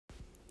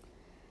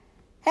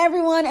Hey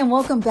everyone, and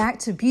welcome back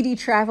to Beauty,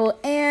 Travel,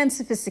 and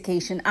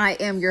Sophistication. I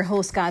am your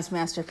host, God's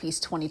Masterpiece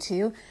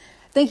 22.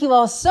 Thank you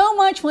all so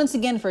much once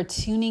again for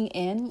tuning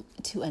in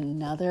to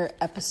another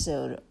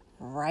episode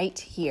right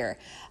here.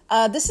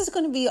 This is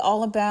going to be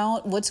all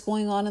about what's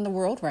going on in the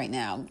world right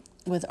now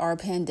with our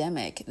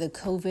pandemic, the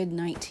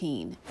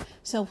COVID-19.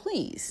 So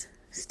please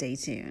stay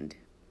tuned.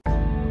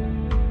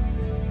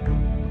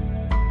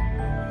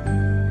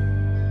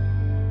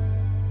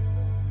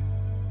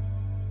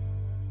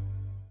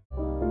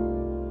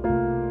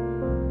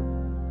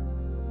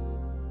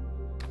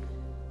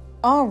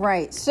 All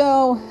right,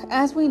 so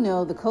as we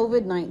know, the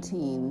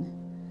COVID-19,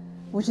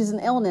 which is an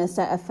illness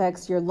that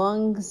affects your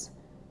lungs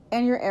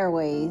and your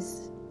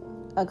airways,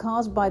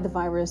 caused by the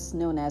virus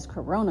known as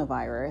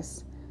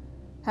coronavirus,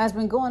 has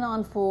been going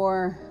on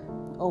for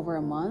over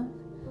a month.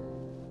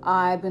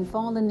 I've been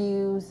following the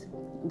news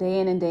day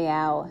in and day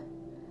out,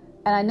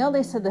 and I know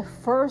they said the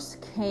first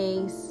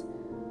case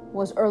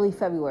was early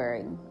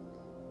February.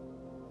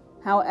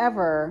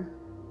 However,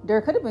 there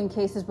could have been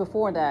cases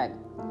before that.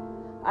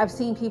 I've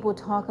seen people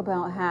talk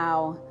about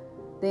how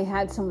they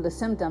had some of the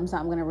symptoms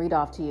I'm going to read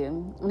off to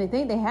you. And they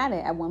think they had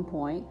it at one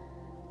point,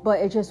 but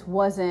it just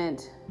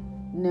wasn't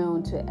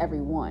known to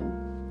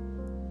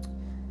everyone.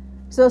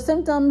 So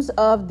symptoms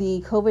of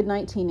the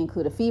COVID-19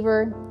 include a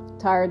fever,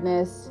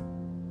 tiredness,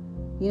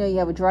 you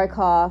have a dry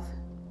cough,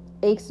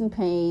 aches and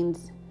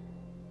pains,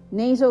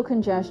 nasal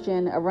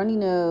congestion, a runny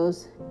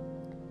nose,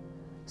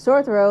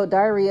 sore throat,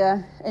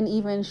 diarrhea, and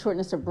even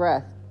shortness of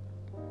breath.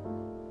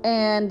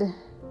 And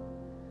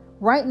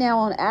right now,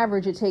 on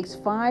average, it takes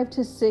 5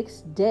 to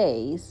 6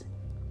 days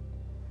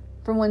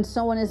from when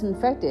someone is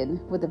infected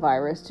with the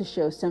virus to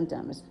show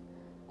symptoms.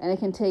 And it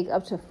can take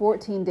up to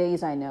 14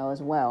 days, I know,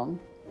 as well.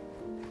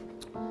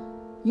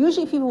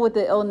 Usually people with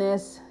the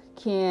illness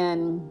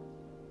can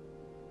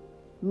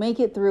make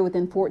it through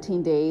within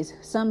 14 days.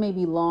 Some may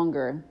be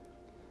longer.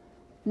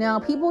 Now,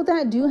 people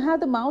that do have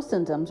the mild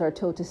symptoms are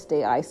told to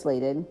stay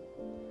isolated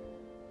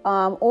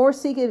or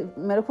seek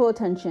medical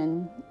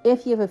attention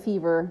if you have a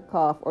fever,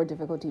 cough, or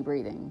difficulty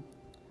breathing.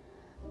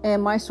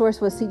 And my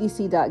source was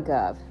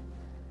cdc.gov.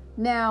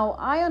 Now,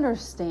 I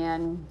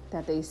understand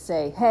that they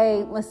say,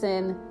 hey,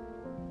 listen,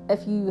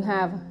 if you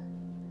have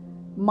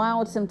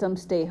mild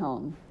symptoms, stay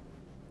home.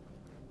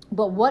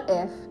 But what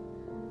if,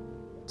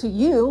 to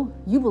you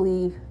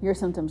believe your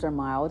symptoms are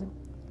mild,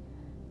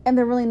 and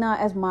they're really not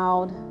as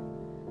mild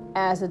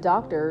as the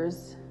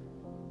doctors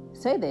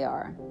say they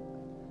are?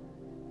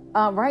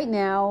 Right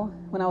now,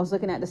 when I was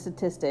looking at the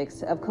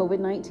statistics of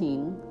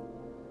COVID-19,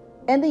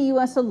 in the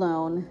U.S.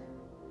 alone,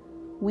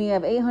 we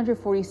have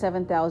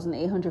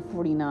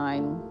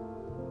 847,849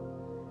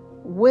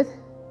 with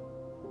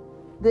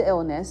the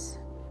illness,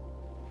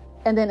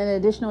 and then an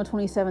additional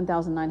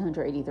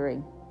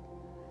 27,983.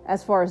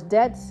 As far as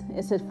deaths,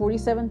 it says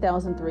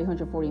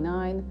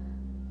 47,349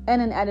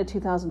 and an added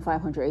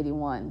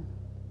 2,581.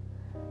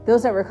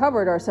 Those that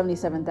recovered are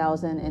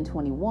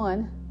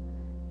 77,021.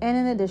 And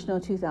an additional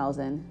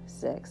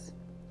 2,006.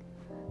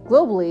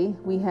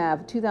 Globally, we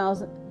have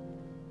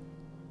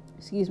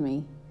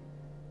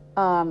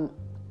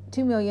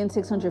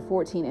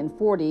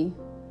 2,614,040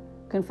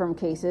 confirmed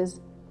cases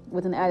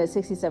with an added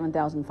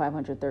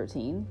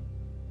 67,513.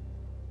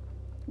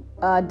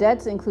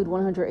 Deaths include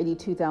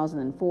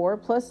 182,004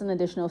 plus an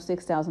additional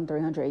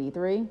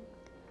 6,383.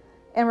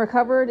 And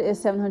recovered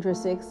is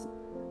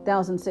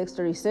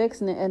 706,636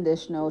 and an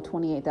additional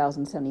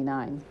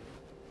 28,079.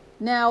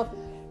 Now,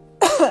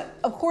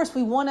 of course,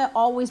 we want to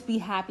always be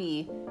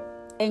happy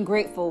and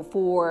grateful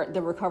for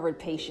the recovered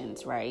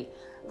patients, right?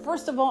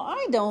 First of all,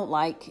 I don't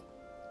like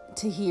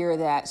to hear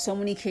that so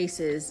many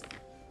cases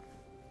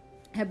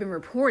have been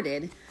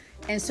reported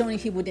and so many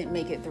people didn't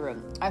make it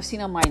through. I've seen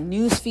on my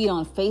news feed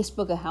on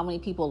Facebook of how many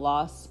people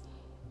lost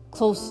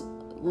close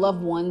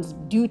loved ones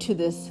due to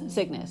this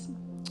sickness.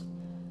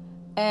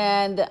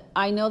 And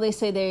I know they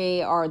say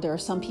there are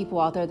some people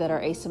out there that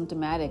are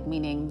asymptomatic,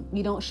 meaning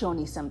you don't show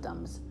any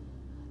symptoms.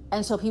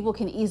 And so people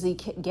can easily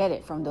get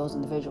it from those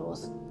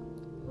individuals.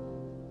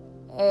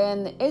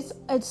 And it's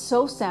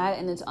so sad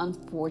and it's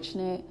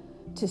unfortunate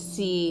to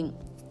see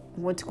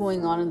what's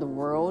going on in the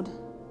world.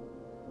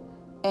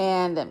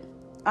 And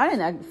I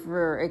didn't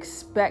ever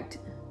expect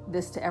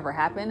this to ever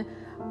happen.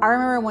 I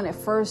remember when it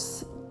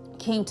first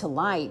came to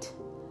light,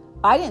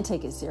 I didn't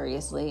take it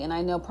seriously. And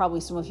I know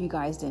probably some of you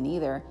guys didn't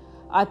either.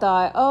 I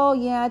thought, oh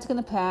yeah, it's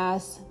going to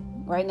pass.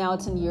 Right now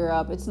it's in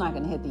Europe. It's not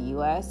going to hit the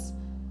US.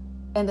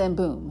 And then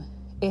boom.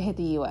 It hit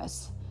the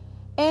U.S.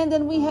 And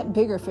then we had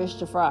bigger fish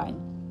to fry.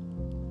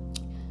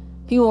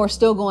 People were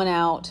still going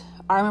out.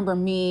 I remember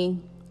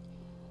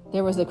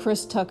there was a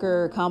Chris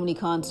Tucker comedy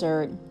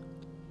concert,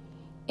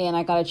 and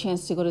I got a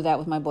chance to go to that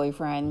with my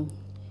boyfriend.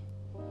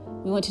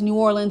 We went to New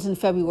Orleans in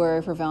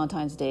February for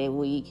Valentine's Day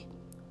week,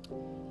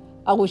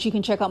 which you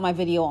can check out my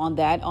video on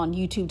that on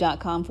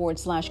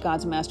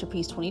youtube.com/God's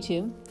Masterpiece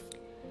 22.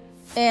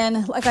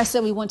 And like I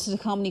said, we went to the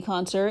comedy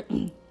concert.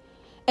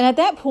 And at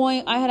that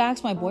point, I had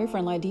asked my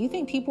boyfriend, do you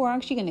think people are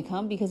actually going to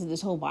come because of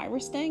this whole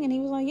virus thing? And he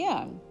was like,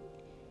 yeah.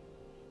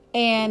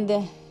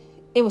 And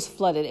It was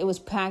flooded. It was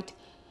packed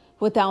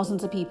with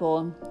thousands of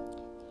people.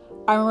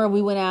 I remember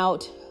we went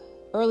out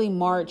early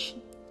March,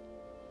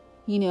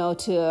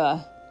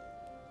 to,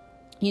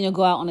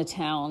 go out on the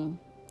town.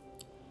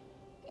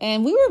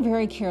 And we were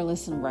very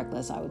careless and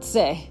reckless, I would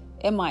say,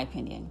 in my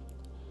opinion.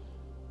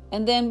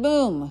 And then,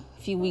 boom,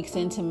 a few weeks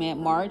into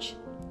March,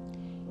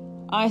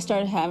 I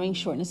started having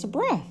shortness of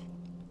breath.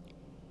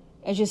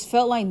 It just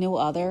felt like no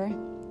other.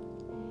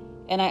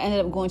 And I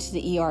ended up going to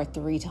the ER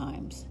 3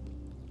 times.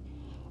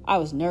 I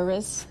was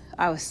nervous.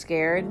 I was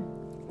scared.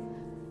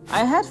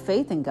 I had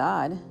faith in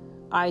God.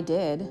 I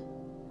did.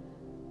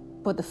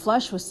 But the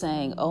flesh was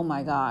saying, oh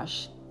my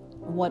gosh,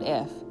 what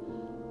if?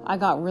 I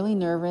got really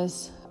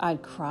nervous.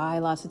 I'd cry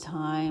lots of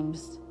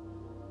times.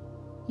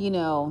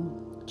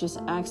 Just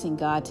asking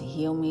God to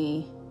heal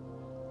me.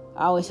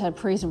 I always had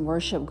praise and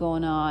worship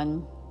going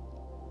on.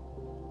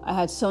 I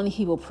had so many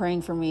people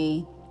praying for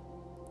me.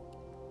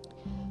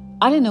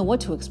 I didn't know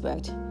what to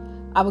expect.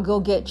 I would go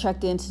get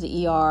checked into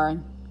the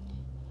ER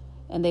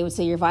and they would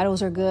say, your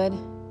vitals are good.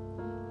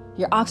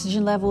 Your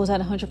oxygen level is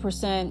at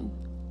 100%.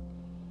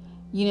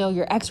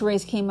 Your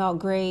x-rays came out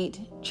great.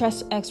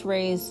 Chest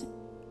x-rays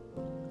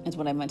is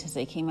what I meant to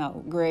say, came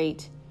out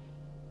great.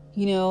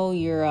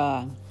 Your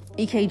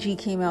EKG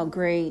came out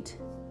great.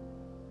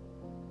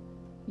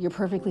 You're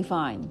perfectly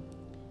fine.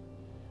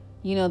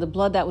 The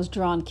blood that was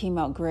drawn came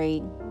out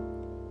great.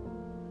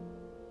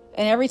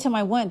 And every time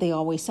I went, they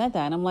always said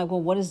that. And I'm like,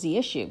 well, what is the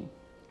issue?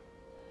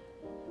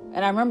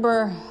 And I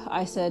remember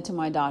I said to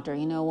my doctor,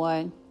 you know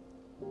what?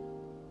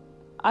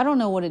 I don't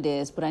know what it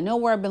is, but I know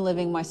where I've been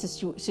living, my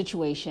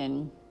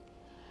situation.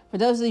 For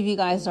those of you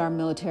guys that are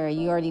military,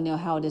 you already know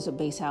how it is with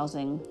base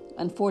housing.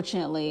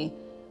 Unfortunately,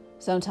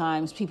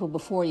 sometimes people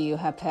before you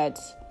have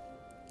pets,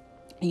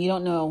 and you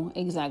don't know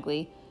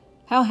exactly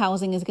how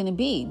housing is going to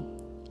be.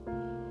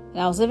 And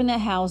I was living in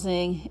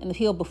housing, and the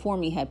people before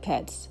me had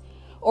pets.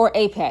 Or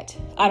a pet.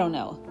 I don't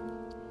know.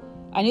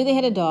 I knew they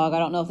had a dog. I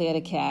don't know if they had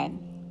a cat.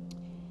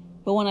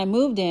 But when I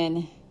moved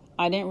in,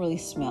 I didn't really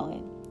smell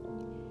it.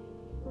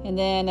 And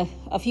then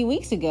a few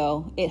weeks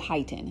ago, it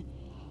heightened.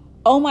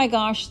 Oh my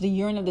gosh, the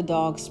urine of the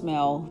dog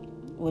smell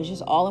was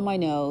just all in my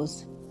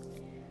nose.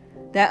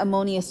 That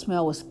ammonia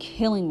smell was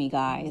killing me,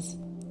 guys.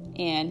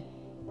 And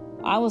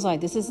I was like,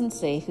 this isn't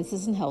safe. This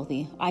isn't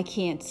healthy. I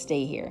can't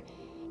stay here.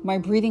 My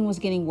breathing was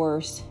getting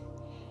worse.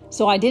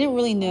 So I didn't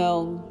really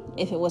know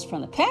if it was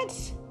from the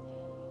pets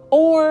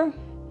or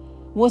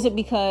was it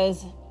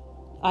because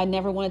I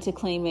never wanted to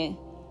claim it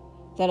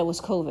that it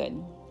was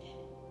COVID.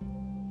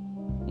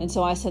 And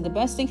so I said the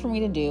best thing for me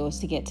to do is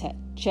to get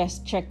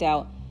chest checked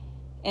out.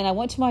 And I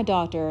went to my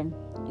doctor, and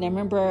I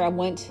remember I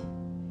went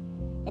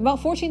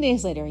about 14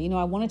 days later.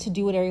 I wanted to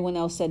do what everyone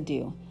else said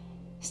do.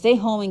 Stay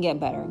home and get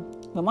better.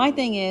 But my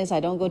thing is I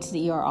don't go to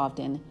the ER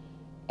often.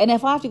 And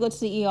if I have to go to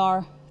the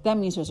ER, that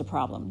means there's a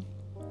problem.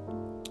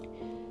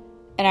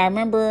 And I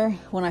remember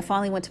when I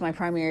finally went to my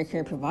primary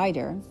care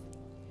provider,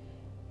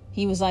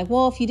 he was like,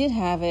 well, if you did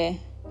have it,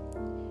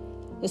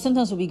 the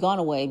symptoms will be gone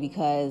already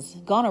because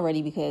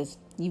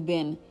you've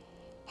been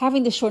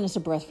having the shortness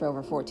of breath for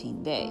over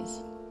 14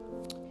 days.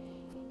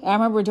 And I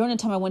remember during the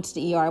time I went to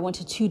the ER, I went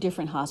to 2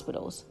 different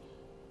hospitals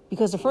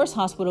because the first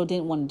hospital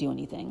didn't want to do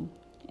anything.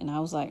 And I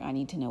was like, I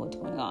need to know what's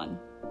going on.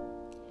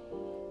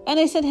 And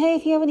they said, hey,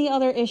 if you have any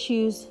other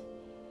issues,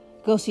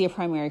 go see a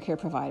primary care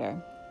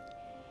provider.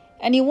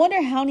 And you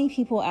wonder how many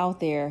people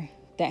out there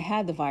that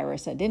had the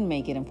virus that didn't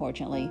make it,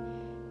 unfortunately,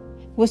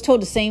 was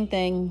told the same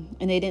thing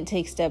and they didn't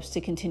take steps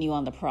to continue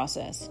on the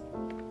process.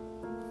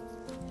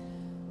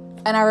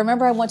 And I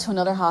remember I went to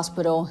another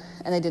hospital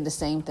and they did the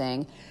same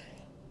thing.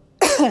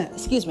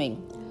 Excuse me.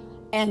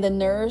 And the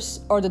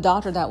nurse or the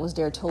doctor that was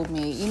there told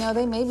me,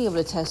 they may be able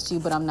to test you,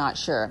 but I'm not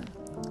sure.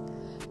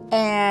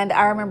 And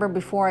I remember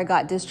before I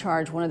got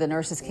discharged, one of the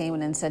nurses came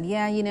in and said,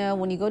 yeah,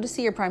 when you go to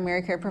see your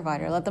primary care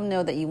provider, let them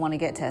know that you want to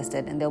get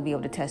tested and they'll be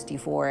able to test you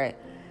for it.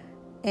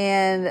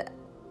 And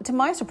to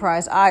my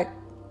surprise, I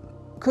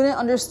couldn't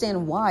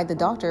understand why the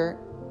doctor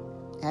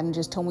hadn't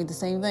just told me the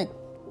same thing.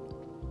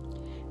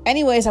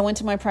 Anyways, I went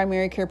to my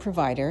primary care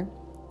provider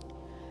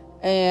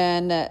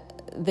and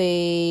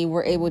they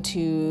were able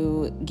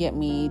to get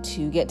me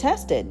to get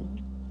tested.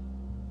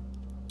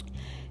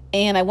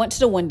 And I went to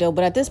the window,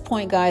 but at this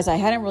point, guys, I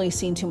hadn't really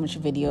seen too much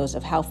videos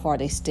of how far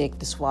they stick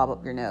the swab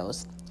up your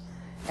nose.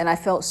 And I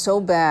felt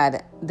so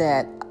bad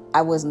that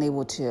I wasn't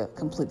able to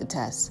complete the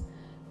test.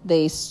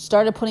 They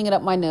started putting it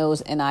up my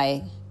nose and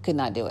I could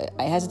not do it.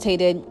 I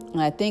hesitated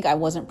and I think I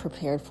wasn't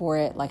prepared for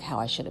it like how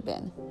I should have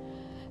been.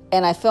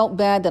 And I felt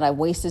bad that I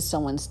wasted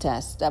someone's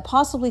test that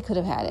possibly could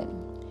have had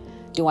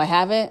it. Do I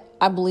have it?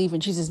 I believe in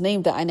Jesus'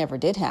 name that I never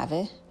did have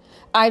it.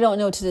 I don't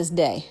know to this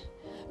day.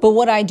 But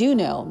what I do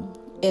know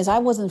is I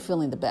wasn't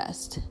feeling the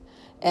best.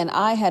 And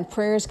I had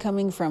prayers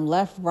coming from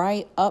left,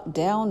 right, up,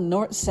 down,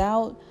 north,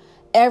 south,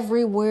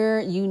 everywhere,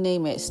 you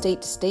name it,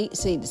 state to state,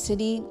 city to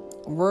city,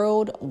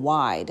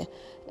 worldwide.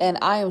 And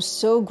I am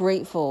so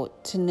grateful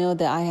to know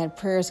that I had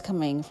prayers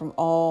coming from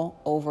all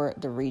over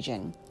the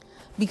region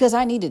because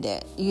I needed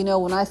it.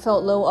 When I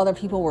felt low, other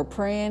people were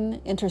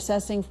praying,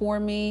 intercessing for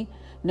me,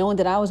 knowing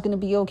that I was going to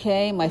be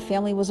okay. My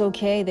family was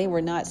okay. They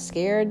were not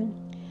scared.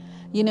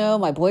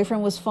 My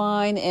boyfriend was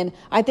fine. And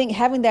I think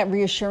having that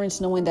reassurance,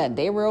 knowing that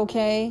they were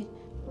okay,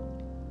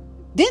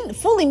 didn't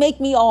fully make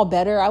me all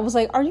better. I was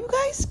like, are you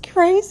guys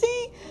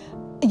crazy?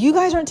 You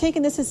guys aren't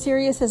taking this as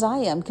serious as I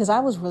am, because I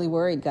was really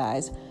worried,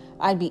 guys.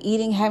 I'd be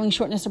eating, having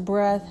shortness of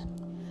breath.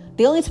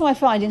 The only time I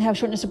felt I didn't have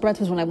shortness of breath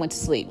was when I went to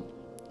sleep.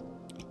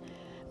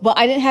 But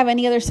I didn't have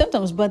any other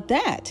symptoms but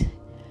that.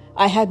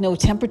 I had no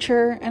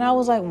temperature, and I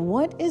was like,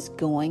 what is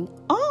going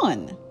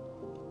on?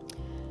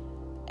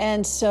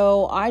 And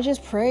so I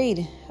just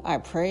prayed. I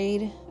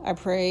prayed. I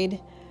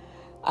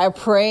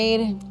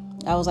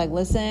was like,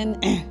 listen,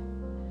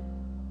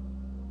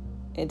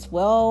 it's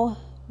well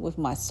with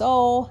my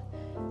soul,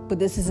 but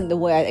this isn't the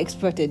way I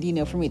expected,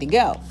 for me to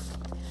go.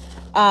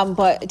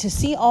 But to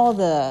see all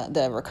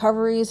the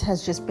recoveries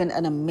has just been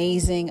an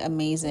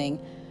amazing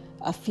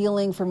a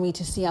feeling for me,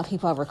 to see how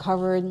people have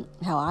recovered,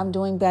 how I'm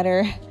doing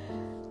better.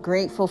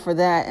 Grateful for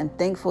that and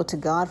thankful to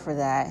God for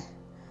that.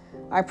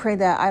 I pray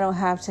that I don't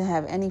have to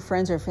have any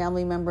friends or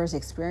family members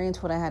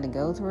experience what I had to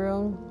go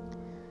through,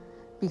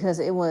 because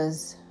it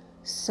was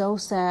so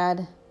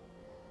sad,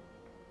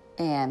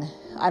 and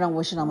I don't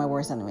wish it on my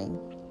worst enemy.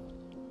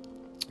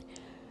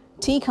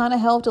 Tea kind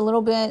of helped a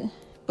little bit,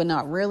 but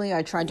not really.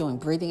 I tried doing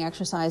breathing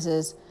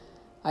exercises.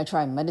 I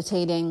tried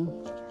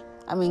meditating.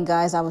 I mean,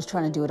 guys, I was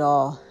trying to do it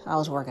all. I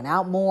was working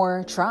out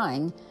more,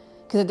 trying,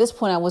 because at this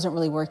point I wasn't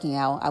really working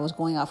out. I was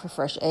going out for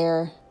fresh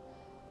air.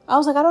 I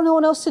was like, I don't know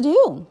what else to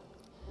do.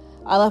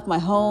 I left my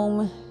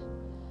home,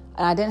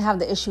 and I didn't have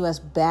the issue as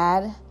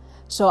bad.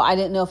 So I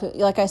didn't know if it,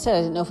 like I said, I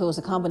didn't know if it was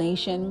a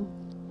combination.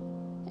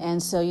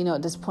 And so,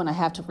 at this point I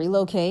have to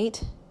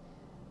relocate,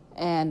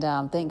 and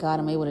thank God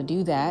I'm able to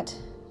do that.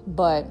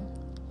 But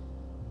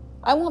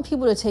I want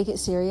people to take it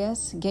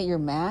serious. Get your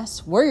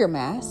mask, wear your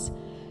mask.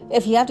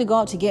 If you have to go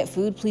out to get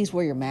food, please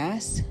wear your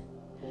mask.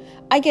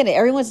 I get it.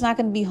 Everyone's not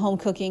going to be home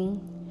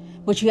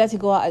cooking, but you have to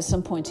go out at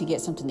some point to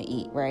get something to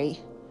eat, right?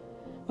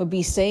 But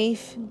be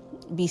safe.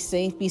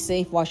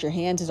 Wash your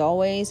hands as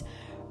always.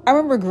 I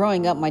remember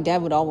growing up, my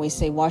dad would always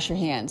say, wash your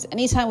hands.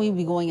 Anytime we'd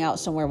be going out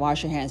somewhere,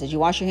 wash your hands. Did you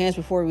wash your hands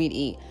before we'd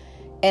eat?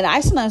 And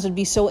I sometimes would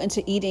be so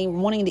into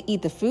eating, wanting to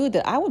eat the food,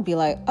 that I would be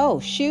like,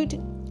 oh, shoot.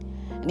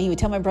 And he would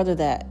tell my brother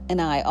that,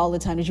 and I, all the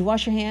time, did you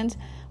wash your hands?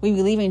 We'd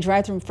be leaving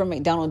drive-thru from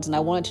McDonald's, and I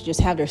wanted to just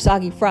have their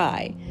soggy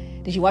fry.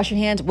 Did you wash your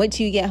hands? Wait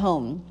till you get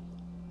home.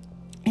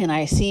 And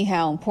I see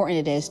how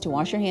important it is to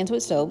wash your hands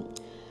with soap.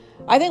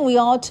 I think we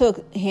all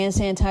took hand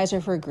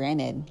sanitizer for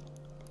granted.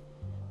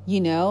 We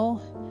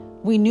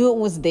knew it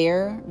was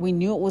there. We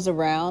knew it was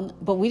around,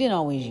 but we didn't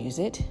always use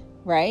it,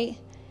 right?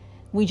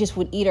 We just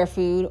would eat our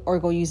food or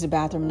go use the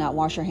bathroom and not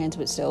wash our hands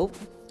with soap.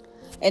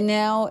 And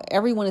now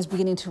everyone is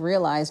beginning to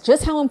realize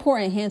just how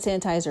important hand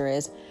sanitizer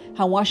is,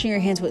 how washing your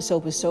hands with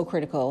soap is so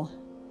critical.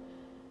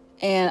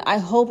 And I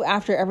hope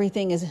after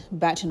everything is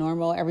back to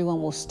normal,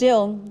 everyone will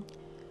still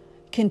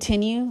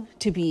continue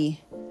to be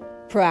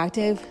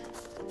proactive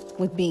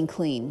with being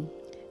clean.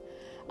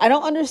 I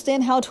don't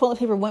understand how toilet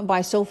paper went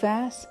by so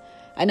fast.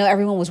 I know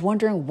everyone was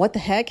wondering what the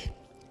heck,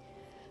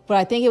 but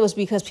I think it was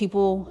because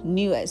people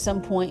knew at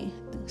some point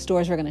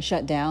stores were going to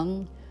shut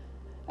down.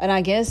 And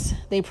I guess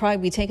they'd probably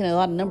be taking a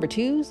lot of number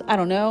twos. I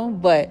don't know,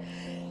 but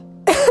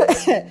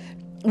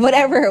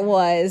whatever it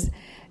was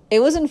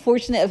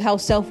unfortunate of how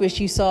selfish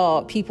you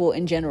saw people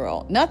in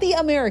general. Not the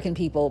American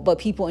people, but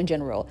people in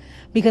general,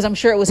 because I'm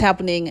sure it was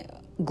happening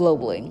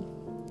globally.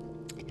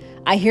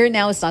 I hear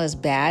now it's not as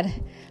bad,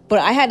 but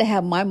I had to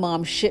have my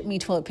mom ship me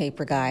toilet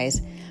paper,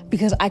 guys,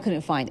 because I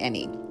couldn't find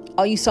any.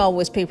 All you saw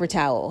was paper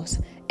towels.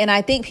 And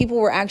I think people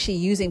were actually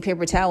using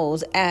paper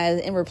towels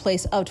as in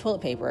replace of toilet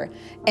paper.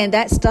 And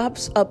that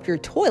stops up your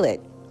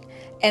toilet.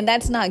 And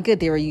that's not good.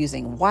 They were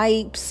using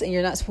wipes, and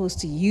you're not supposed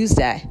to use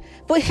that.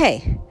 But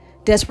hey,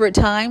 desperate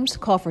times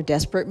call for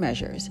desperate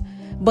measures.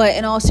 But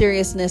in all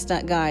seriousness,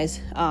 guys,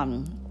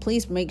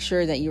 please make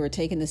sure that you are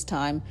taking this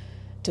time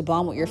to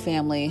bond with your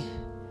family.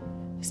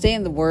 Stay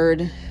in the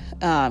Word.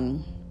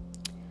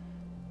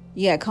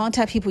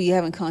 Contact people you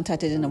haven't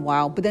contacted in a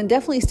while, but then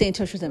definitely stay in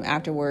touch with them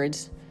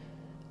afterwards.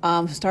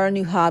 Start a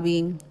new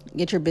hobby,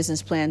 get your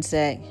business plan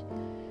set,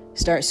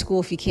 start school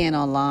if you can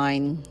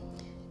online,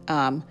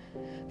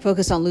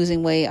 focus on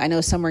losing weight. I know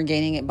some are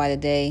gaining it by the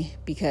day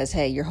because,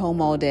 hey, you're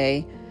home all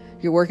day,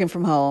 you're working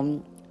from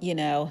home,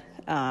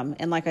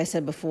 and like I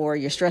said before,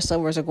 your stress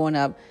levels are going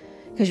up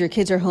because your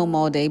kids are home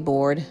all day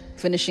bored,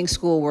 finishing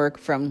schoolwork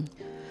from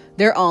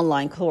their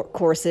online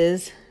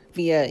courses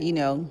via,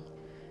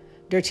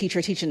 their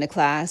teacher teaching the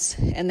class,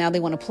 and now they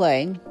want to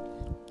play.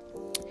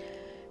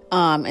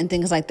 And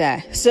things like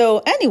that. So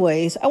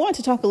anyways, I wanted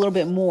to talk a little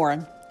bit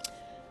more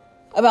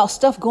about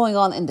stuff going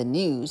on in the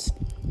news.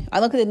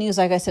 I look at the news,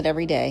 like I said,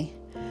 every day.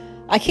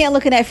 I can't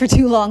look at it for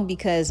too long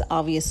because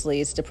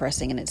obviously it's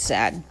depressing and it's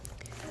sad.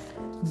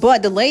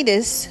 But the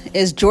latest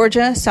is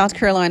Georgia, South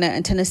Carolina,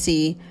 and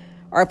Tennessee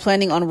are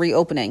planning on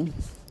reopening.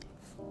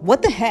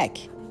 What the heck?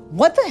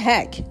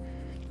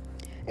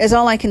 Is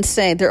all I can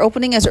say. They're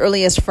opening as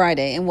early as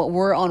Friday, and what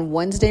we're on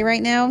Wednesday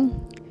right now.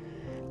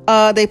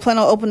 They plan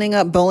on opening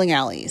up bowling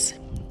alleys,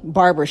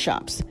 barber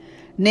shops,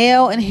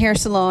 nail and hair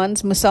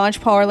salons, massage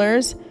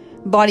parlors,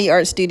 body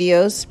art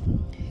studios,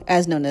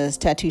 as known as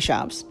tattoo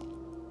shops,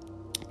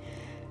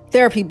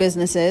 therapy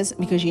businesses,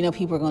 because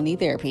people are going to need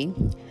therapy.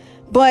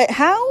 But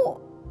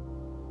how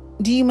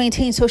do you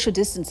maintain social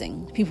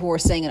distancing? People were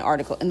saying in the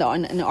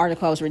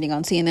article I was reading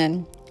on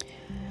CNN.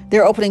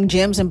 They're opening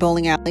gyms and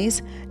bowling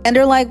alleys. And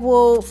they're like,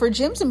 well, for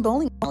gyms and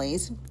bowling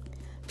alleys,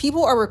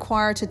 people are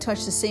required to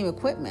touch the same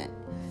equipment.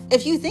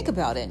 If you think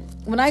about it,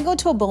 when I go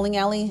to a bowling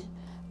alley,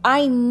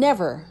 I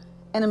never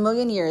in a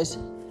million years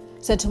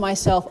said to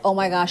myself, oh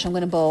my gosh, I'm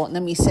going to bowl.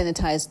 Let me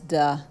sanitize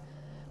the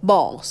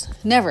balls.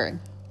 Never.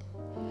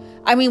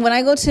 I mean, when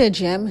I go to a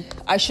gym,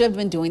 I should have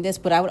been doing this,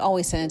 but I would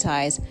always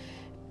sanitize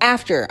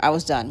after I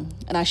was done.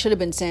 And I should have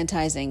been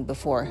sanitizing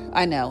before.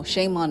 I know,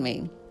 shame on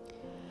me.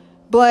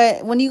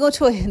 But when you go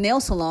to a nail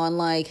salon,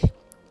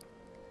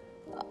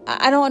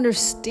 I don't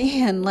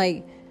understand.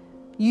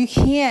 You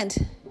can't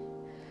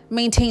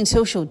maintain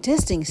social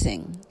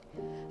distancing.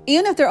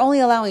 Even if they're only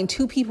allowing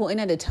 2 people in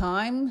at a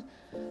time,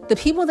 the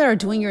people that are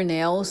doing your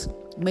nails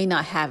may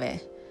not have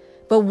it.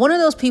 But one of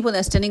those people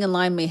that's standing in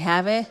line may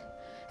have it.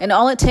 And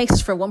all it takes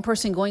is for one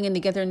person going in to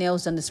get their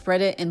nails done to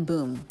spread it, and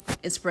boom,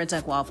 it spreads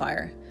like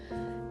wildfire.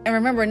 And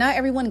remember, not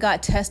everyone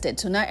got tested,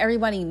 so not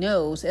everybody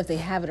knows if they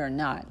have it or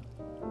not.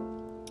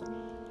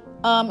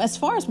 As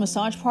far as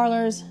massage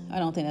parlors, I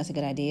don't think that's a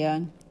good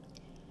idea.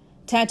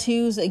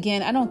 Tattoos,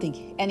 again, I don't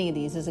think any of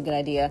these is a good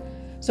idea.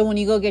 So when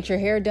you go get your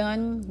hair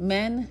done,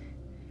 men,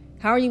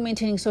 how are you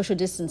maintaining social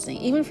distancing?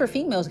 Even for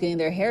females getting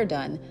their hair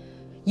done,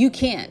 you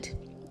can't.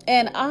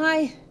 And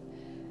I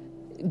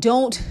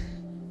don't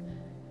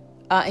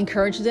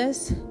encourage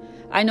this.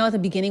 I know at the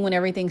beginning when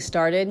everything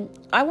started,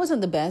 I wasn't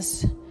the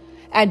best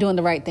at doing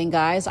the right thing,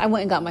 guys. I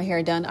went and got my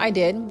hair done. I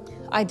did.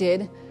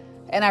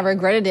 And I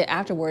regretted it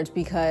afterwards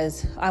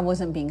because I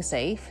wasn't being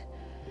safe.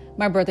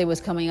 My birthday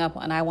was coming up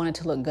and I wanted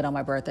to look good on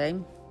my birthday.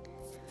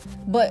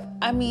 But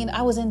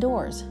I was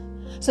indoors.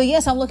 So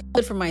yes, I'm looking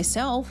good for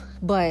myself,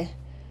 but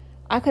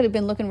I could have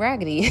been looking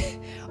raggedy.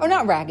 Or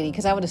not raggedy,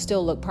 because I would have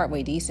still looked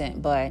partway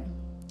decent. But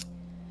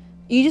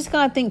you just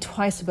got to think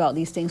twice about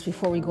these things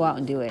before we go out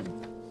and do it.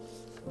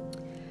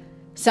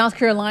 South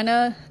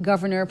Carolina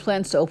governor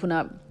plans to open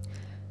up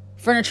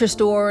furniture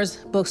stores,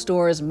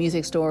 bookstores,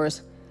 music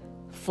stores,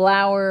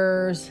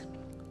 flowers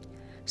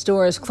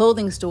stores,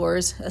 clothing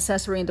stores,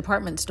 accessory and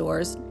department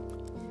stores,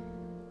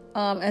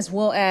 as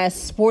well as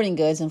sporting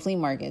goods and flea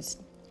markets,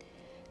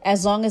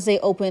 as long as they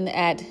open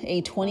at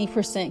a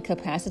 20%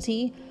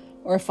 capacity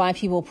or 5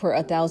 people per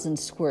 1,000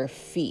 square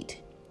feet.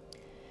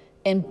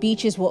 And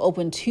beaches will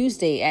open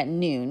Tuesday at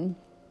noon.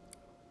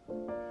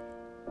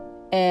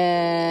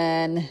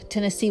 And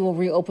Tennessee will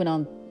reopen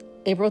on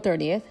April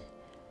 30th.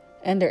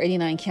 And their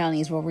 89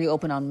 counties will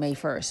reopen on May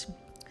 1st.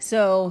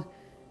 So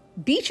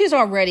beaches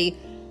already,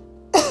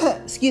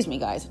 excuse me,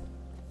 guys,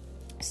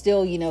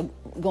 still,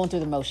 going through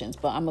the motions,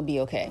 but I'm going to be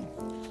okay.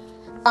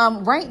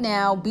 Right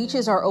now,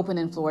 beaches are open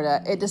in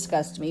Florida. It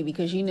disgusts me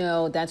because,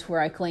 that's where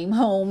I claim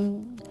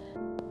home.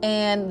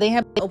 And they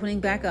have been opening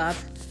back up.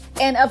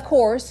 And of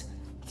course,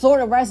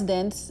 Florida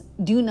residents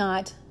do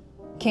not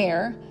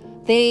care.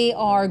 They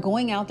are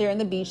going out there in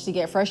the beach to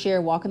get fresh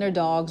air, walking their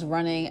dogs,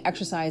 running,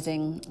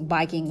 exercising,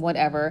 biking,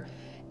 whatever.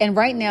 And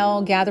right now,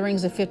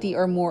 gatherings of 50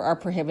 or more are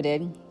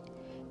prohibited.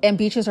 And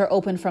beaches are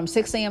open from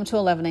 6 a.m. to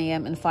 11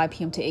 a.m. and 5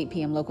 p.m. to 8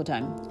 p.m. local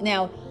time.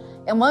 Now,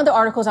 in one of the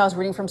articles I was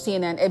reading from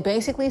CNN, it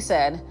basically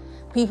said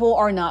people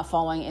are not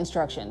following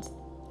instructions.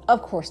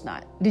 Of course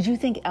not. Did you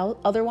think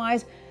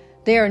otherwise?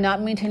 They are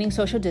not maintaining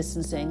social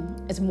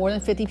distancing. It's more than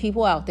 50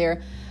 people out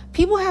there.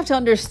 People have to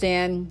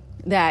understand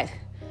that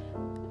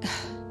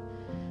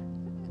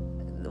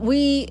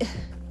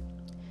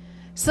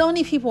so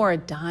many people are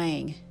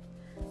dying.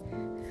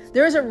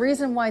 There is a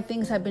reason why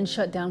things have been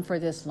shut down for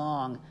this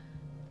long.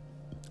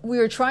 We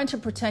are trying to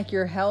protect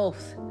your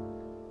health.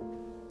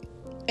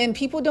 And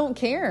people don't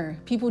care.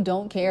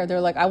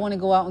 They're like, I want to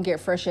go out and get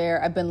fresh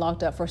air. I've been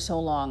locked up for so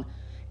long.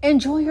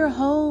 Enjoy your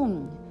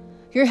home.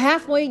 You're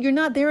halfway. You're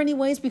not there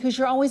anyways because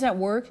you're always at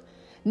work.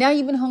 Now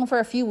you've been home for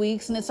a few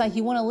weeks and it's like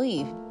you want to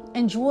leave.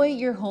 Enjoy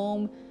your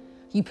home.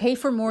 You pay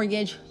for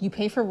mortgage. You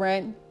pay for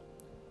rent.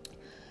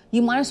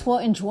 You might as well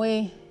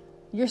enjoy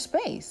your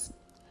space.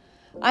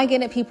 I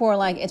get it. People are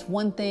like, it's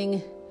one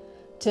thing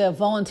to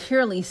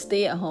voluntarily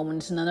stay at home, and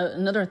it's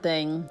another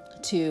thing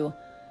to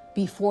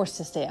be forced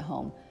to stay at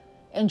home.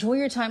 Enjoy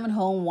your time at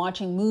home,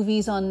 watching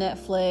movies on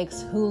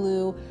Netflix,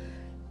 Hulu,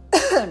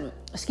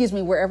 excuse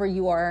me, wherever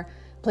you are,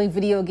 play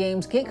video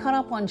games, get caught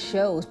up on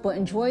shows, but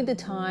enjoy the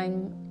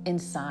time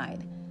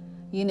inside.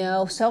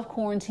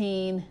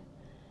 Self-quarantine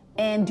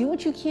and do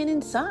what you can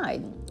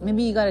inside.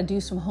 Maybe you got to do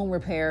some home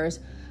repairs.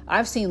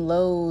 I've seen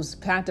Lowe's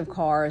packed of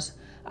cars.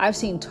 I've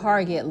seen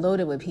Target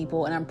loaded with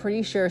people, and I'm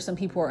pretty sure some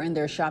people are in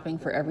there shopping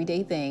for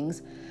everyday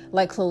things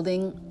like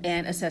clothing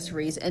and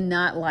accessories, and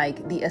not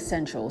like the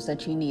essentials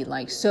that you need,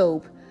 like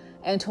soap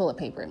and toilet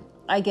paper.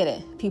 I get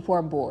it. People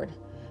are bored,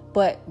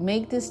 but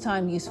make this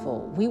time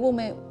useful.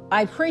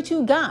 I pray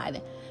to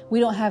God, we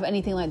don't have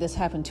anything like this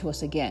happen to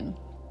us again.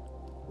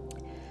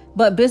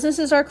 But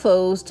businesses are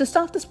closed to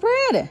stop the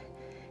spread.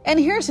 And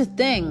here's the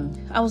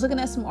thing. I was looking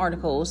at some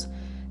articles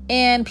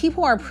and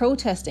people are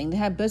protesting to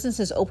have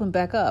businesses open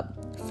back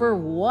up. For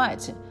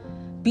what?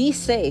 Be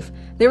safe.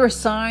 There were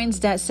signs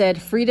that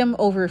said freedom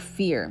over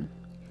fear.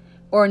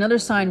 Or another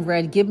sign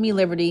read, give me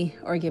liberty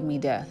or give me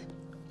death.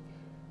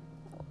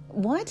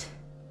 What?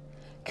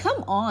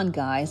 Come on,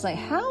 guys. Like,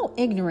 how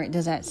ignorant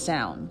does that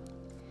sound?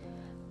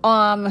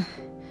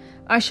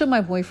 I showed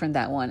my boyfriend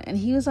that one and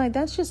he was like,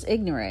 that's just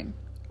ignorant.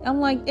 I'm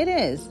like, it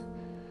is.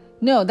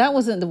 No, that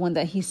wasn't the one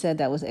that he said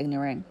that was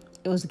ignorant.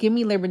 It was give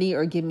me liberty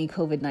or give me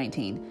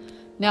COVID-19.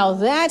 Now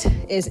that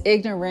is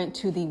ignorant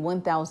to the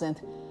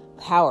 1000th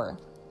power.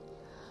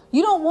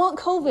 You don't want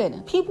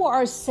COVID. People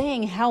are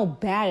saying how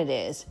bad it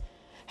is,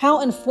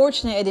 how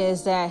unfortunate it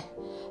is that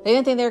they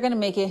didn't think they were going to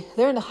make it.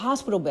 They're in the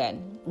hospital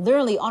bed,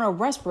 literally on a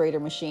respirator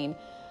machine,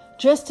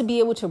 just to be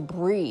able to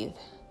breathe.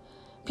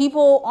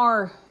 People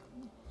are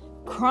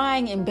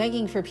crying and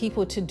begging for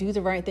people to do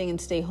the right thing and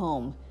stay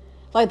home.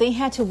 Like they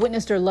had to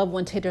witness their loved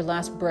one take their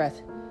last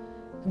breath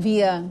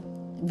via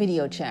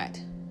video chat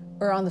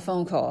or on the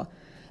phone call.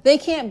 They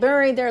can't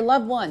bury their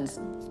loved ones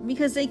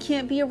because they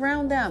can't be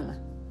around them.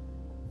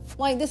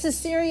 Like, this is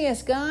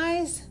serious,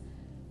 guys.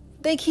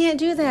 They can't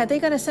do that. They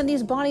got to send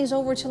these bodies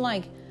over to,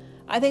 like,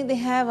 I think they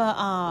have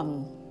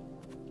a,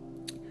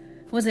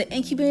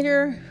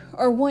 incubator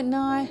or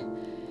whatnot?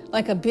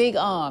 Like a big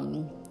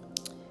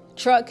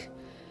truck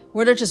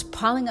where they're just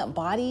piling up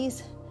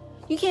bodies.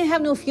 You can't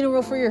have no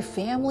funeral for your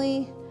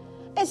family.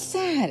 It's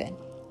sad.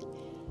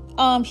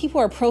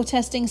 People are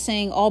protesting,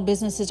 saying all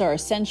businesses are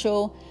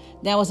essential.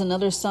 That was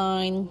another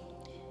sign.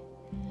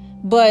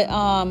 But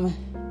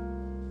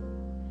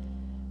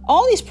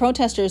all these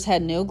protesters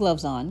had no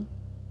gloves on.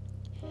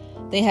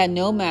 They had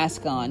no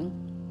mask on.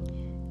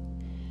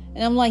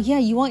 And I'm like, yeah,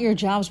 you want your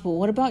jobs, but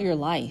what about your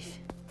life?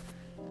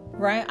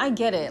 Right? I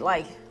get it.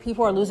 Like,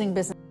 people are losing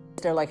business.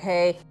 They're like,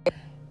 hey,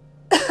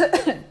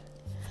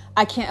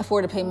 I can't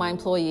afford to pay my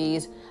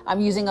employees. I'm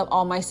using up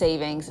all my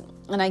savings.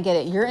 And I get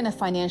it. You're in a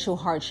financial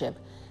hardship.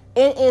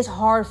 It is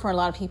hard for a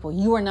lot of people.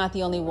 You are not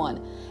the only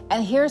one.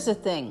 And here's the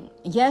thing.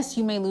 Yes,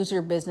 you may lose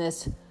your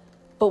business,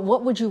 but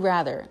what would you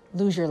rather?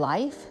 Lose your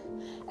life?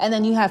 And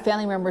then you have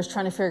family members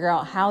trying to figure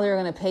out how they're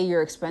going to pay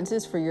your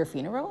expenses for your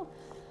funeral?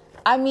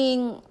 I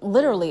mean,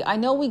 literally, I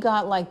know we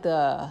got like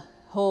the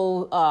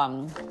whole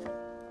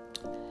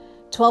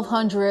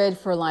 $1,200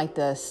 for like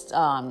the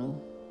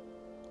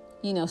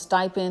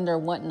stipend or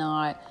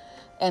whatnot,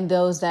 and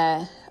those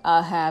that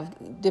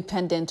have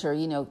dependent or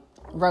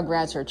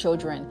rugrats or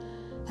children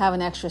have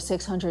an extra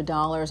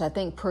 $600, I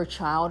think, per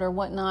child or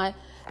whatnot.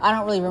 I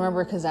don't really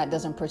remember because that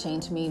doesn't pertain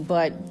to me,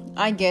 but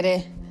I get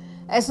it.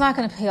 It's not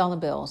going to pay all the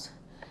bills.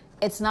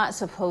 It's not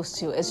supposed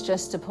to. It's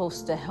just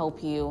supposed to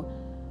help you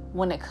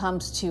when it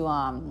comes to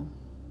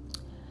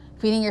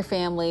feeding your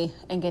family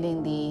and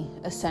getting the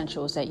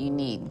essentials that you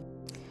need.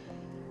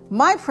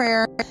 My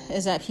prayer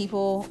is that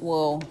people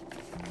will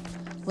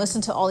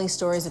listen to all these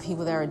stories of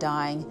people that are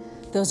dying,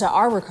 those that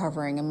are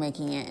recovering and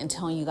making it, and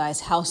telling you guys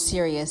how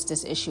serious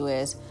this issue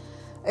is.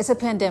 It's a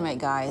pandemic,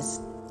 guys.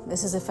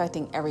 This is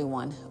affecting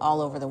everyone all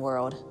over the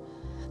world.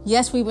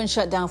 Yes, we've been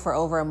shut down for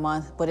over a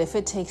month, but if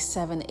it takes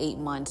 7-8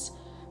 months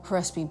for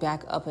us to be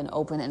back up and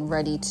open and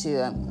ready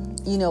to,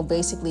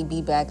 basically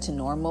be back to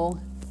normal,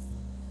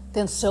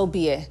 then so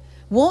be it.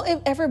 Will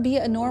it ever be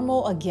a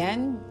normal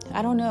again?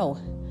 I don't know.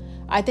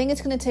 I think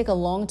it's going to take a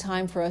long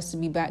time for us to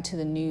be back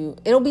to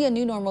it'll be a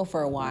new normal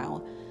for a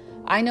while.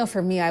 I know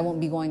for me, I won't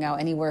be going out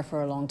anywhere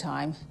for a long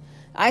time.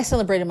 I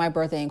celebrated my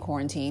birthday in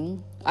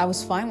quarantine. I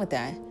was fine with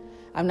that.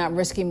 I'm not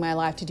risking my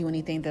life to do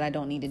anything that I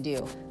don't need to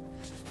do.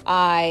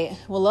 I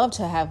would love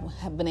to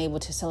have been able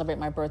to celebrate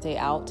my birthday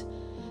out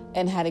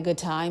and had a good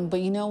time.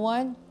 But you know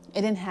what?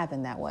 It didn't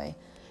happen that way.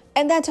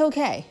 And that's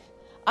okay.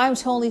 I'm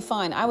totally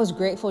fine. I was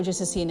grateful just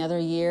to see another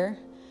year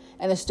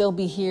and to still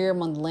be here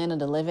among the land of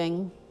the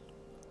living.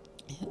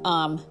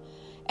 And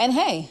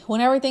hey,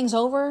 when everything's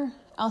over,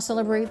 I'll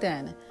celebrate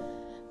then.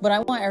 But I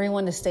want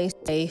everyone to stay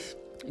safe,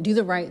 do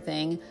the right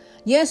thing.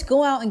 Yes,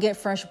 go out and get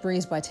fresh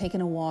breeze by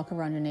taking a walk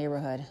around your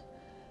neighborhood,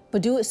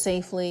 but do it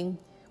safely.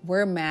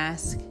 Wear a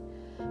mask,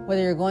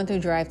 whether you're going through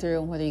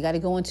drive-through, whether you got to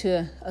go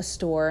into a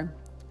store.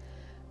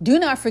 Do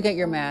not forget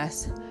your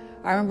mask.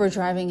 I remember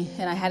driving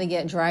and I had to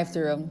get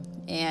drive-through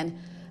and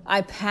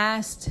I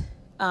passed,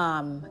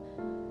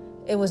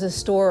 it was a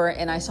store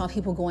and I saw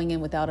people going in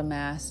without a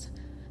mask.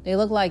 They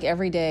looked like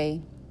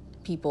everyday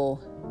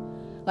people,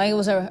 like it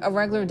was a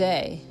regular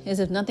day, as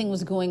if nothing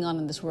was going on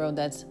in this world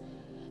that's,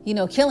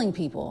 killing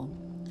people.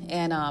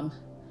 And,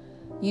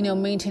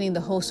 maintaining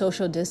the whole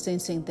social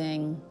distancing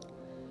thing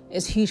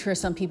is huge for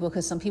some people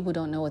because some people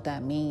don't know what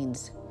that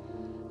means.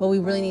 But we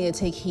really need to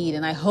take heed.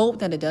 And I hope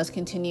that it does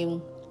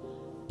continue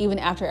even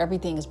after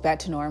everything is back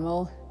to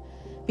normal,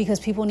 because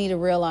people need to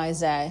realize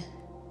that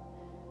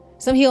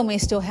some people may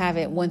still have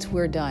it once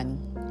we're done.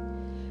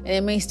 And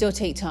it may still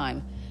take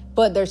time.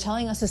 But they're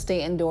telling us to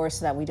stay indoors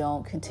so that we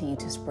don't continue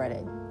to spread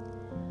it.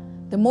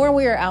 The more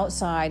we are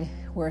outside,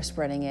 we're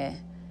spreading it.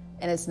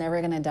 And it's never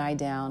going to die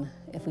down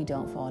if we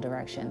don't follow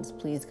directions.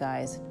 Please,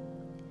 guys,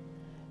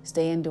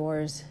 stay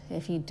indoors.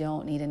 If you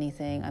don't need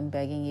anything, I'm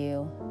begging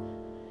you.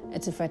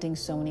 It's affecting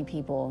so many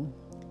people,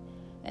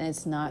 and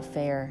it's not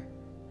fair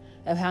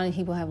of how many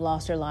people have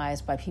lost their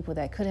lives by people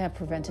that could have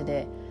prevented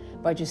it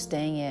by just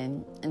staying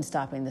in and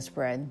stopping the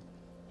spread.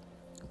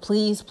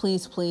 Please,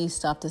 please, please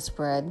stop the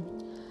spread.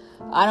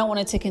 I don't want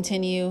it to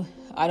continue.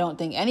 I don't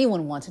think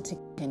anyone wants it to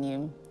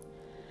continue.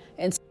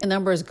 And the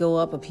numbers go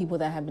up of people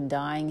that have been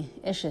dying.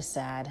 It's just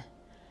sad.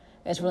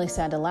 It's really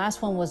sad. The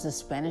last one was the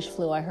Spanish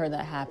flu. I heard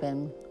that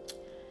happened,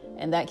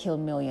 and that killed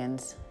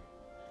millions.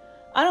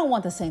 I don't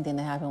want the same thing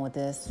to happen with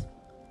this.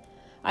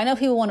 I know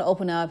people want to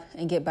open up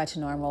and get back to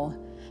normal,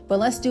 but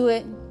let's do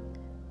it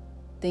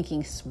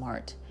thinking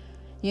smart.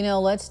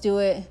 Let's do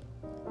it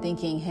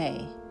thinking,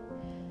 hey,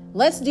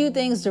 let's do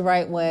things the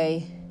right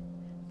way,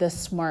 the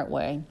smart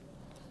way.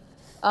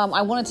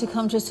 I wanted to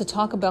come just to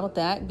talk about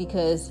that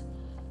because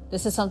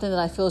this is something that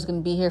I feel is going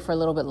to be here for a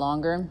little bit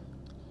longer.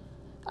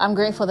 I'm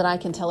grateful that I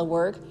can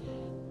telework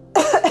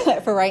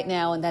for right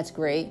now, and that's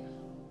great.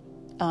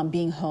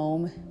 Being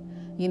home,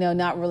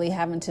 not really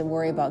having to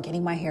worry about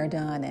getting my hair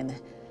done and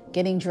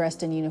getting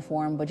dressed in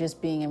uniform, but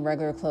just being in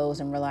regular clothes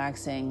and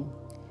relaxing.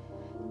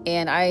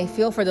 And I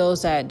feel for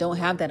those that don't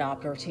have that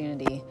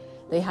opportunity.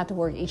 They have to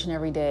work each and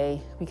every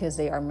day because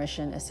they are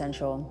mission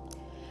essential.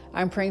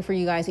 I'm praying for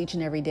you guys each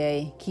and every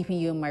day, keeping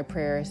you in my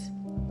prayers.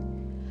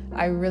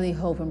 I really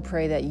hope and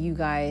pray that you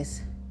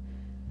guys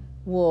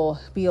will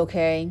be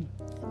okay.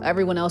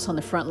 Everyone else on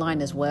the front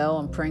line as well.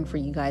 I'm praying for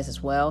you guys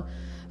as well.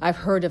 I've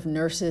heard of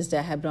nurses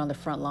that have been on the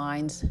front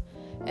lines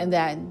and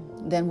that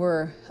then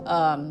were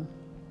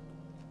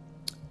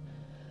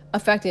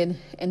affected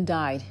and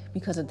died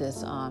because of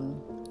this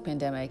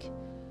pandemic.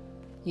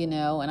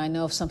 And I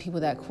know of some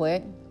people that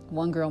quit.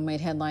 One girl made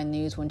headline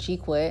news when she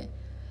quit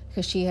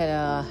because she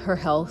had her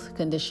health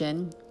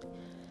condition,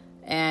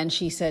 and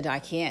she said, I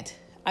can't.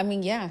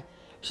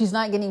 She's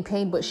not getting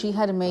paid, but she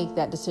had to make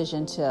that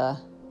decision to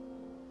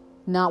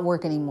not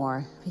work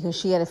anymore because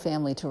she had a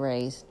family to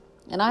raise.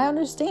 And I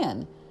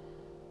understand,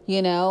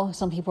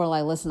 some people are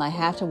like, listen, I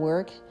have to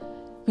work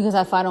because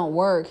if I don't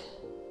work,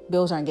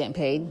 bills aren't getting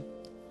paid.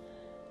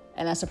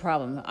 And that's a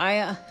problem.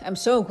 I am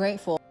so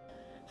grateful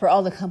for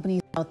all the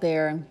companies out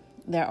there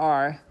that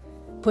are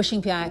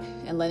pushing back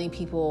and letting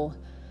people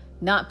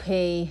not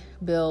pay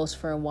bills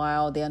for a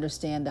while. They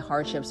understand the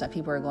hardships that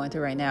people are going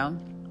through right now.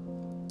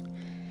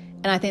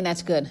 And I think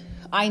that's good.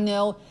 I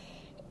know,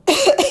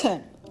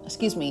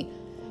 excuse me,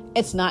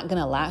 it's not going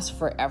to last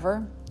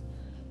forever.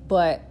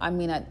 But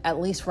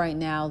at least right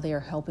now, they are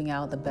helping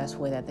out the best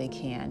way that they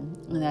can.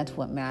 And that's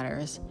what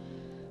matters.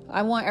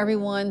 I want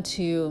everyone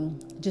to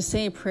just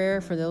say a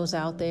prayer for those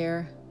out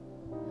there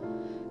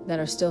that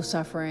are still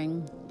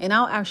suffering. And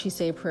I'll actually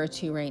say a prayer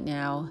too right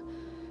now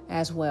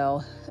as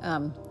well.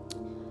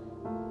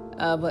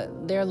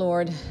 But dear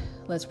Lord,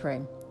 let's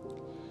pray.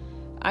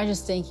 I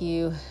just thank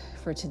you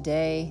for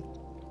today.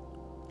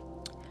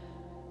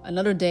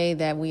 Another day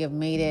that we have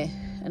made it.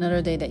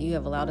 Another day that you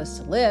have allowed us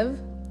to live.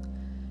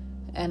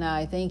 And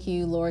I thank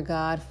you, Lord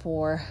God,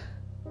 for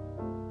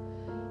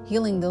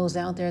healing those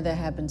out there that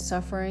have been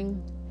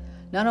suffering,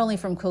 not only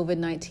from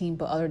COVID-19,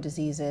 but other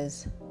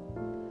diseases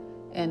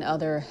and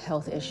other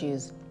health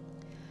issues.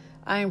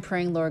 I am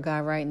praying, Lord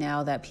God, right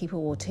now that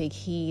people will take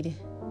heed,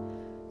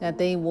 that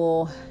they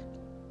will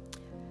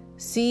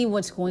see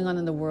what's going on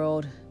in the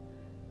world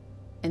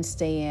and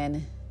stay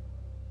in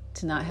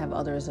to not have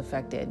others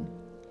affected.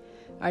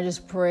 I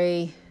just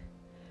pray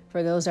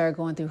for those that are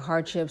going through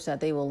hardships that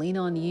they will lean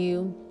on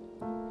you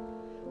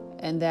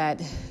and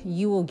that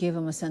you will give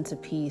them a sense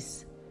of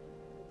peace,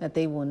 that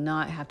they will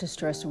not have to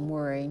stress and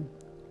worry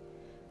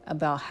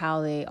about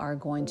how they are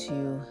going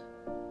to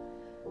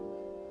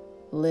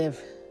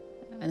live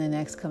in the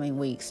next coming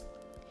weeks.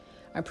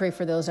 I pray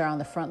for those that are on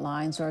the front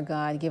lines, Lord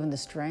God, give them the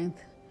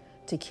strength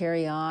to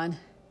carry on.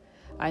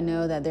 I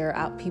know that there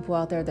are people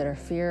out there that are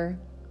fearing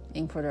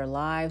for their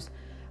lives.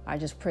 I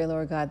just pray,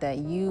 Lord God, that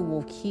you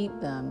will keep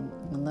them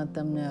and let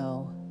them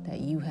know that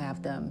you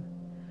have them.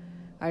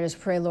 I just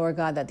pray, Lord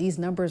God, that these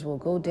numbers will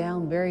go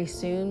down very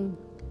soon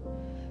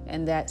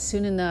and that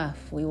soon enough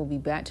we will be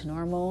back to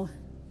normal.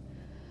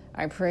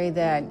 I pray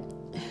that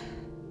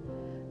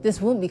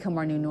this won't become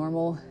our new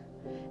normal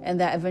and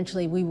that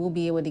eventually we will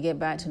be able to get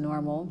back to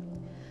normal.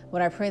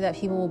 But I pray that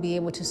people will be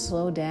able to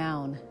slow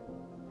down,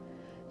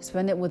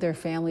 spend it with their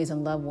families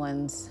and loved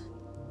ones,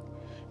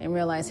 and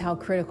realize how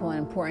critical and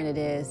important it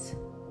is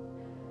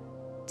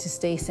to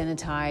stay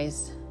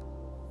sanitized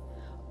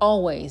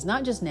always,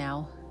 not just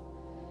now,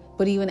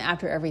 but even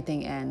after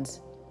everything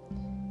ends.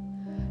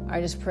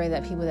 I just pray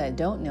that people that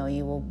don't know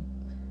you will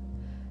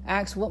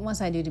ask, what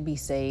must I do to be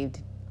saved?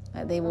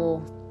 That they will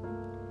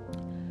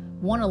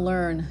want to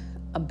learn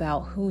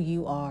about who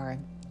you are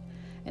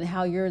and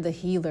how you're the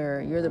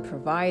healer, you're the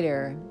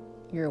provider,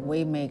 you're a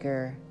way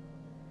maker,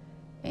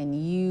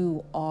 and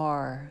you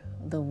are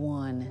the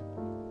one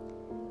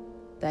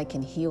that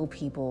can heal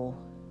people.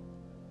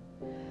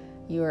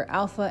 You are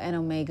Alpha and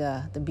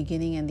Omega, the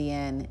beginning and the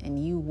end,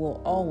 and you will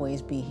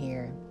always be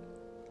here.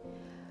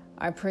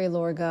 I pray,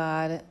 Lord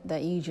God,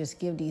 that you just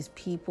give these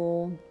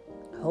people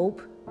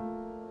hope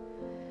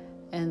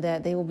and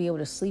that they will be able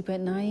to sleep at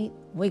night,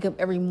 wake up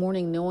every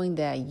morning knowing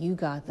that you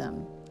got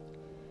them,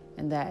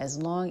 and that as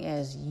long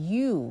as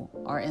you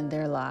are in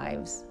their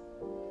lives,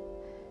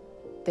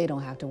 they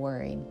don't have to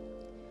worry.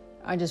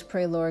 I just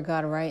pray, Lord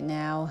God, right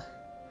now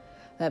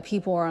that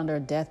people are on their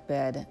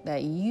deathbed,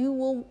 that you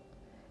will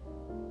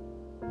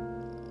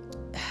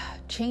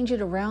change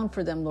it around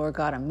for them, Lord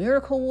God. A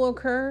miracle will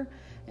occur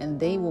and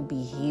they will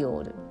be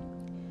healed.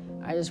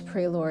 I just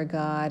pray, Lord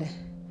God,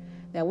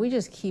 that we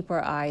just keep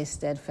our eyes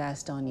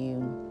steadfast on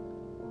you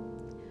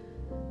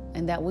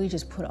and that we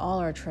just put all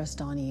our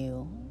trust on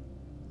you,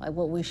 like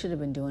what we should have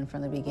been doing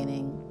from the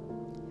beginning.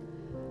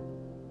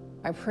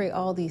 I pray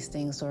all these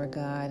things, Lord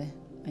God,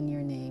 in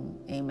your name.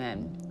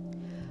 Amen.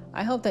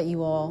 I hope that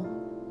you all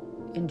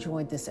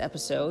enjoyed this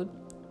episode.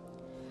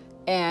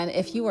 And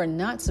if you are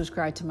not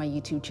subscribed to my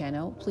YouTube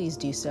channel, please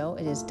do so.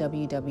 It is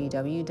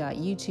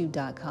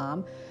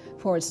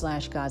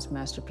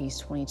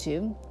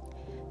www.youtube.com/GodsMasterpiece22.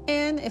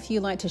 And if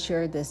you'd like to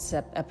share this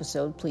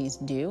episode, please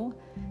do.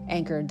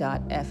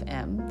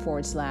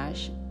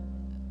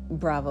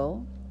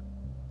 Anchor.fm/Bravo.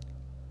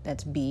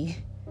 That's B,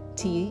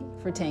 T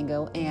for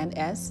Tango, and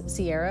S,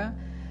 Sierra.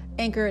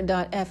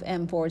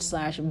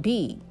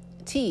 Anchor.fm/B,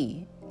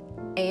 T,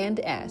 and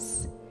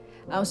S.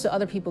 So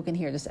other people can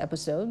hear this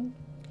episode.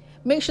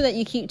 Make sure that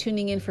you keep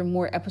tuning in for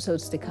more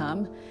episodes to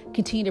come.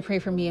 Continue to pray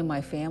for me and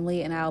my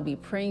family, and I'll be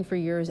praying for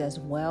yours as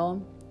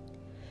well.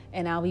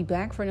 And I'll be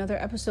back for another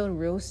episode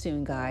real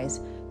soon,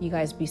 guys. You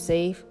guys be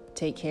safe,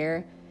 take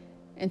care,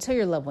 and tell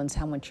your loved ones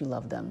how much you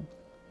love them.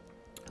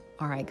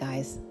 All right,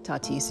 guys.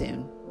 Talk to you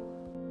soon.